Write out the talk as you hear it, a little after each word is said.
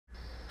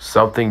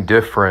Something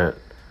different.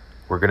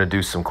 We're gonna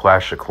do some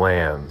Clash of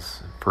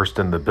Clans. First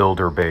in the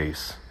builder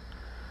base.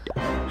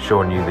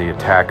 Showing you the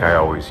attack I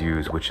always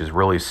use, which is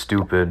really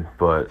stupid,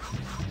 but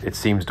it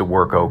seems to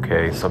work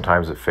okay.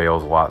 Sometimes it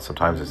fails a lot,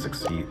 sometimes it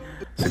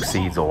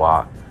succeeds a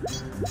lot.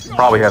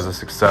 Probably has a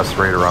success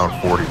rate around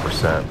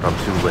 40%, but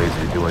I'm too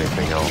lazy to do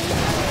anything else.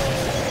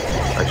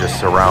 I just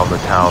surround the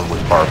town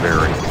with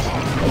barbarians.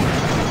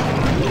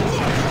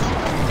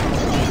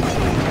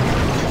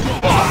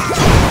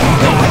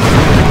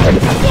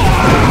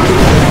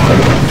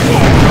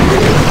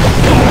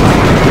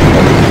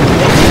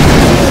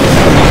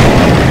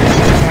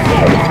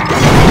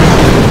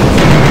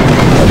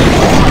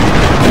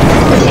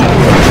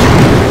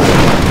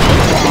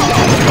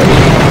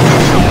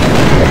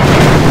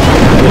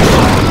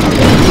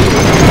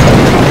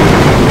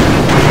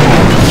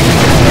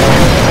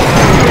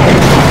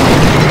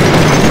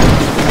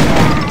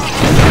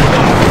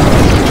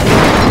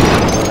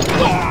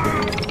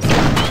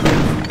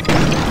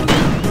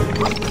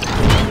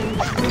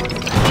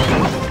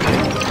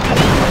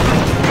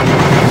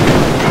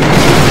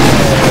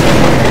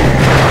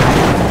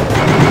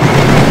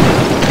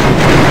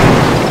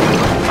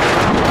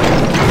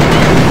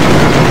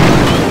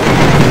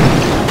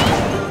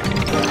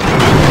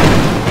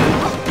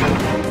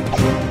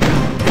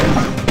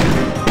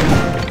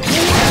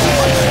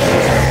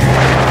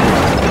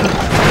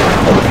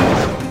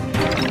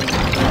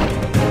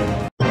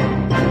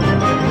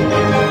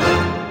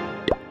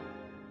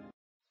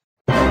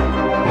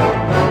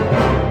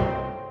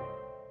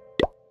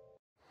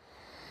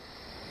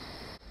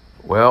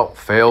 Well,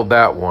 failed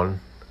that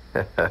one.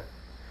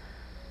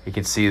 You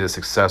can see the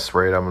success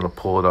rate. I'm going to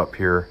pull it up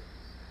here.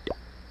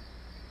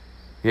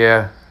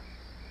 Yeah.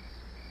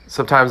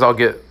 Sometimes I'll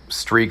get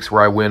streaks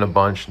where I win a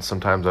bunch and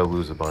sometimes I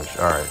lose a bunch.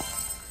 Alright.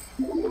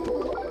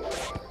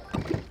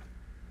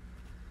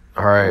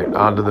 Alright,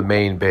 on to the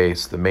main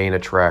base, the main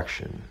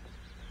attraction.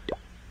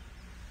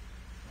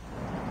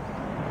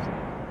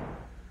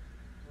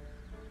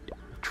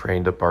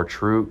 Trained up our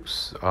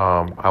troops.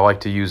 I like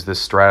to use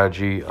this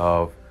strategy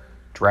of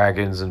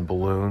dragons and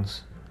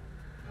balloons.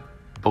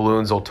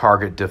 Balloons will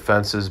target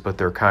defenses, but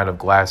they're kind of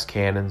glass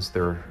cannons.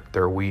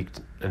 They're weak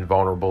and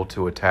vulnerable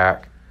to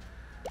attack.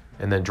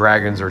 And then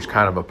dragons are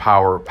kind of a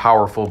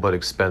powerful but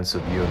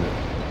expensive unit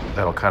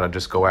that'll kind of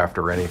just go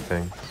after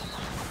anything.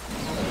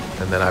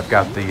 And then I've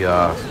got the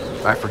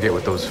I forget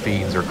what those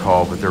fiends are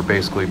called, but they're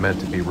basically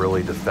meant to be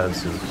really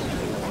defensive,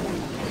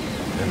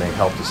 and they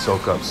help to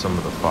soak up some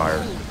of the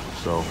fire.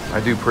 So I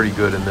do pretty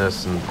good in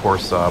this, and of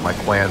course my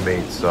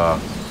clanmates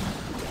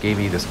gave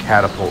me this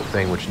catapult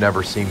thing which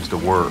never seems to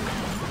work.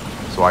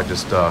 So I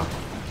just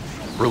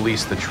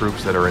release the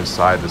troops that are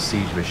inside the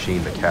siege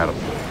machine, the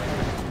catapult.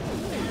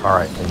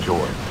 Alright,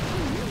 enjoy.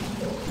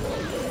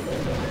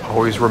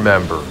 Always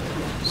remember,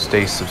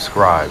 stay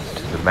subscribed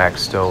to the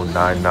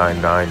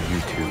MaxStone999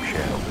 YouTube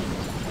channel.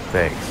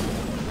 Thanks.